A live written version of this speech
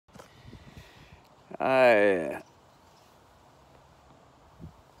So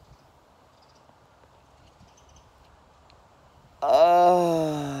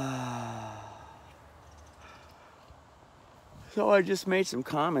I just made some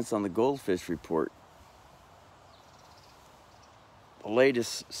comments on the goldfish report. The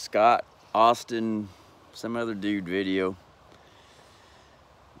latest Scott, Austin, some other dude video.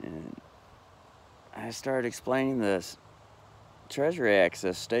 And I started explaining this Treasury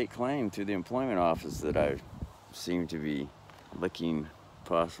access state claim through the employment office that I seem to be looking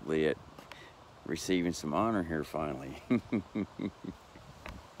possibly at receiving some honor here finally.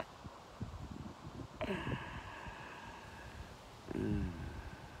 And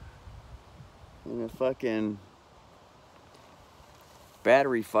the fucking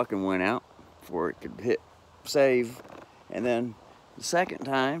battery fucking went out before it could hit save, and then the second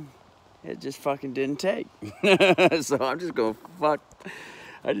time it just fucking didn't take. So I'm just gonna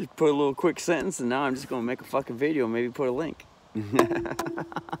I just put a little quick sentence, and now I'm just gonna make a fucking video, maybe put a link.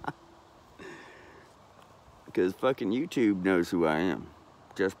 Because fucking YouTube knows who I am.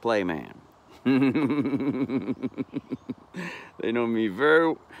 Just play man. They know me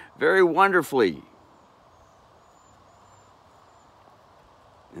very, very wonderfully.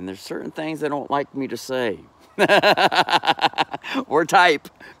 And there's certain things they don't like me to say. Or type.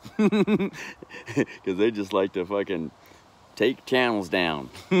 Because they just like to fucking take channels down.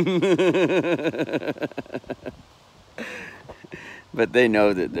 But they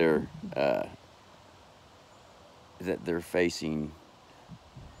know that they're facing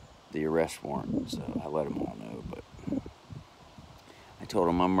the arrest warrant, so I let them all know. But I told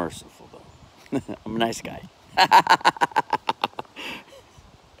them I'm merciful, though. I'm a nice guy.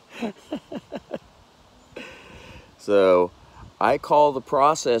 So I call the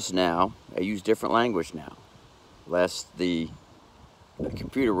process now, I use different language now, lest the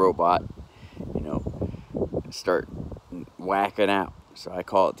computer robot, you know, start whacking out. So I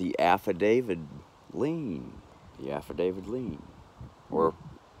call it the affidavit lien. The affidavit lien. Or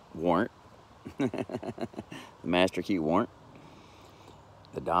warrant. The master key warrant.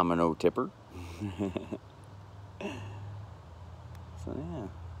 The domino tipper. So yeah.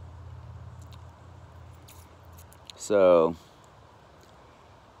 So,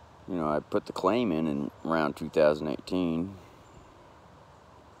 you know, I put the claim in around 2018,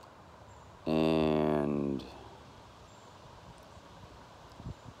 and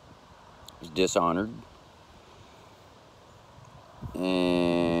was dishonored,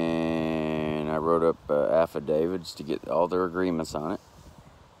 and I wrote up affidavits to get all their agreements on it,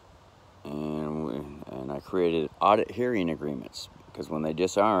 and I created audit hearing agreements, because when they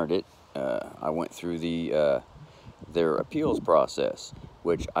dishonored it, I went through their appeals process,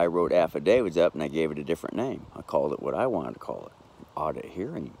 which I wrote affidavits up and I gave it a different name. I called it what I wanted to call it, audit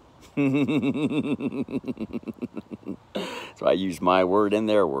hearing. So I used my word and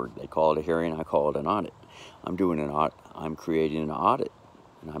their word. They call it a hearing, I call it an audit. I'm doing an audit. I'm creating an audit,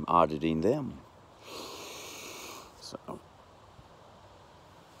 and I'm auditing them.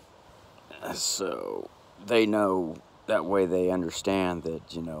 So they know, that way they understand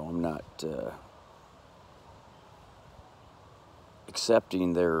that, you know, I'm not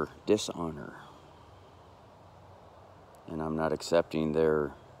accepting their dishonor, and I'm not accepting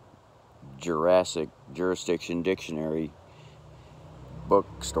their Jurassic Jurisdiction Dictionary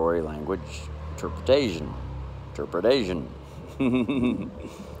book story language interpretation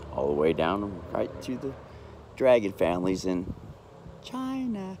all the way down right to the dragon families in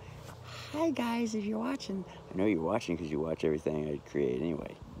China. Hi guys, if you're watching, I know you're watching because you watch everything I create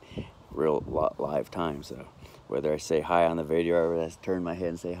anyway, real live time. So whether I say hi on the video or whether I turn my head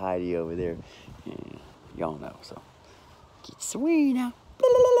and say hi to you over there, y'all know. So get sweet now.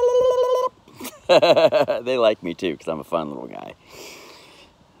 They like me too because I'm a fun little guy.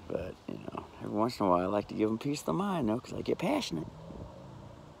 But you know, every once in a while I like to give them peace of the mind, though, because I get passionate.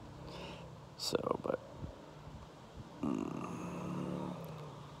 So, but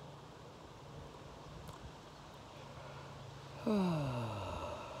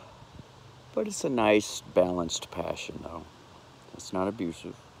but it's a nice, balanced passion, though. It's not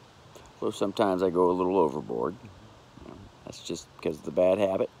abusive. Though sometimes I go a little overboard. You know, that's just because of the bad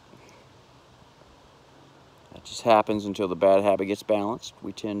habit. That just happens until the bad habit gets balanced.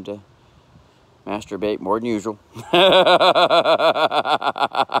 We tend to masturbate more than usual.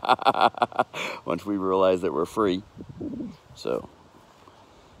 Once we realize that we're free. So,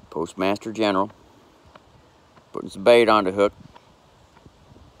 Postmaster General, putting some bait on the hook.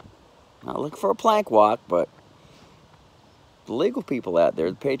 Not looking for a plank walk, but the legal people out there,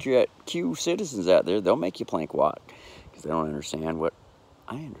 the Patriot Q citizens out there, they'll make you plank walk because they don't understand what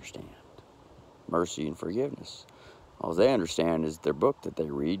I understand. mercy and forgiveness. All they understand is their book that they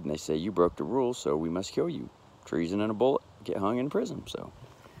read, and they say, you broke the rules, so we must kill you. Treason and a bullet, get hung in prison. So,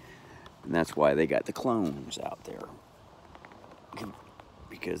 and that's why they got the clones out there,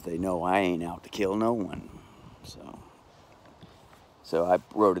 because they know I ain't out to kill no one. So I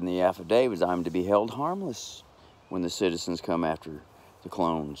wrote in the affidavits, I'm to be held harmless when the citizens come after the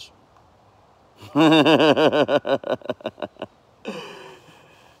clones.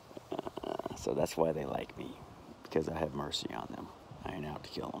 So that's why they like me, because I have mercy on them. I ain't out to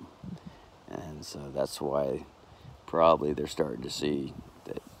kill them. And so that's why probably they're starting to see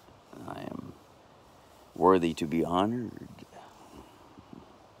that I am worthy to be honored.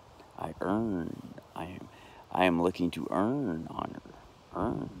 I am looking to earn honor.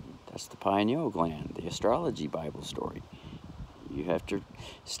 That's the pineal gland, the astrology Bible story. You have to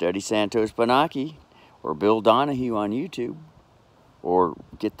study Santos Benaki or Bill Donahue on YouTube, or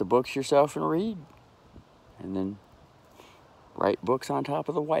get the books yourself and read, and then write books on top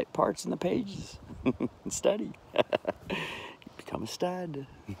of the white parts in the pages and study. Become a stud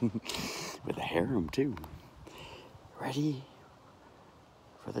with a harem too, ready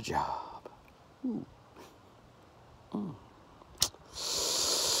for the job. Ooh. Mm.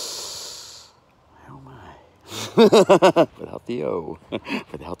 Oh my. Without the O,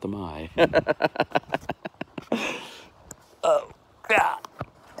 without the my. Oh, yeah.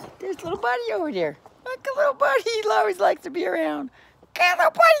 There's little buddy over there. Look, a little buddy. He always likes to be around. Come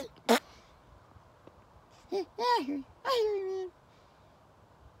on, buddy. Yeah, I hear you. I hear you, man.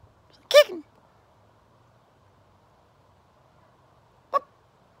 Kicking.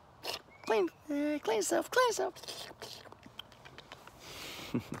 Clean yourself, clean yourself.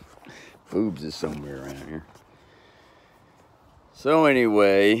 Boobs is somewhere around here. So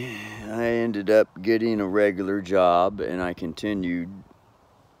anyway, I ended up getting a regular job, and I continued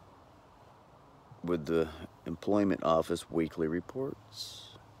with the employment office weekly reports,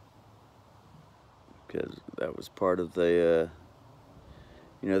 because that was part of the,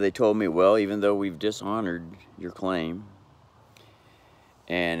 they told me, well, even though we've dishonored your claim,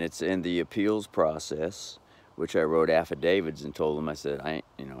 and it's in the appeals process, which I wrote affidavits and told them, I said, I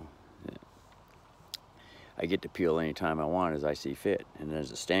get to appeal anytime I want as I see fit. And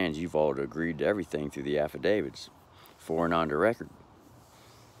as it stands, you've all agreed to everything through the affidavits, for and on the record.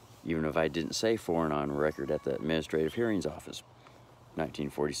 Even if I didn't say for and on record at the Administrative Hearings Office,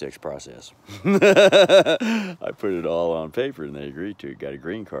 1946 process. I put it all on paper and they agreed to it. Got a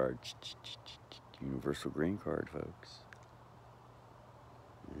green card. Universal green card, folks.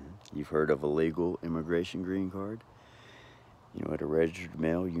 You've heard of a legal immigration green card? You know what a registered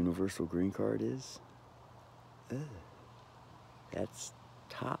mail universal green card is? That's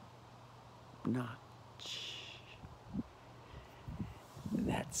top notch.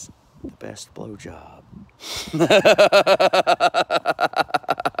 That's the best blowjob.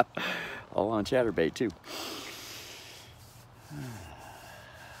 All on Chatterbait too.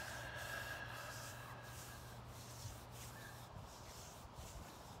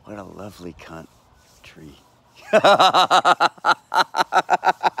 What a lovely country.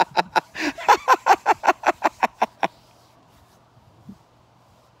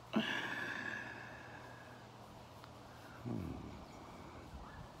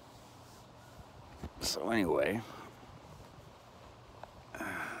 So anyway,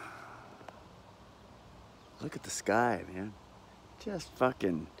 look at the sky, man. Just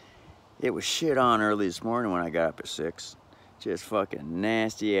fucking, it was shit on early this morning when I got up at 6. Just fucking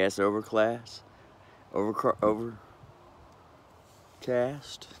nasty ass overcast. Overcast.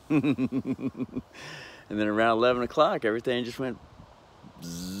 And then around 11 o'clock, everything just went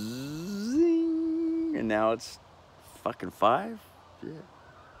zing, and now it's fucking 5. Yeah.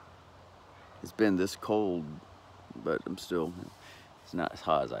 It's been this cold, but it's not as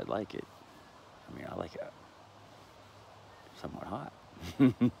hot as I'd like it. I mean, I like it somewhat hot.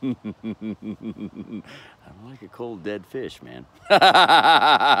 I don't like a cold dead fish, man.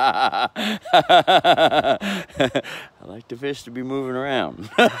 I like the fish to be moving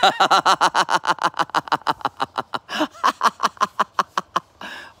around.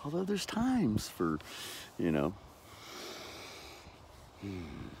 Although there's times for,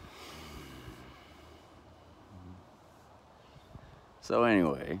 So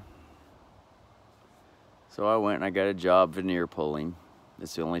anyway, I went and I got a job veneer pulling.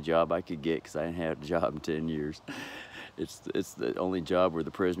 It's the only job I could get because I hadn't had a job in 10 years. It's the only job where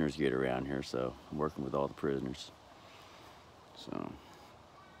the prisoners get around here, so I'm working with all the prisoners. So,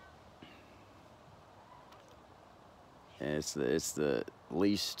 and it's the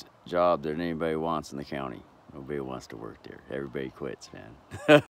least job that anybody wants in the county. Nobody wants to work there. Everybody quits, man.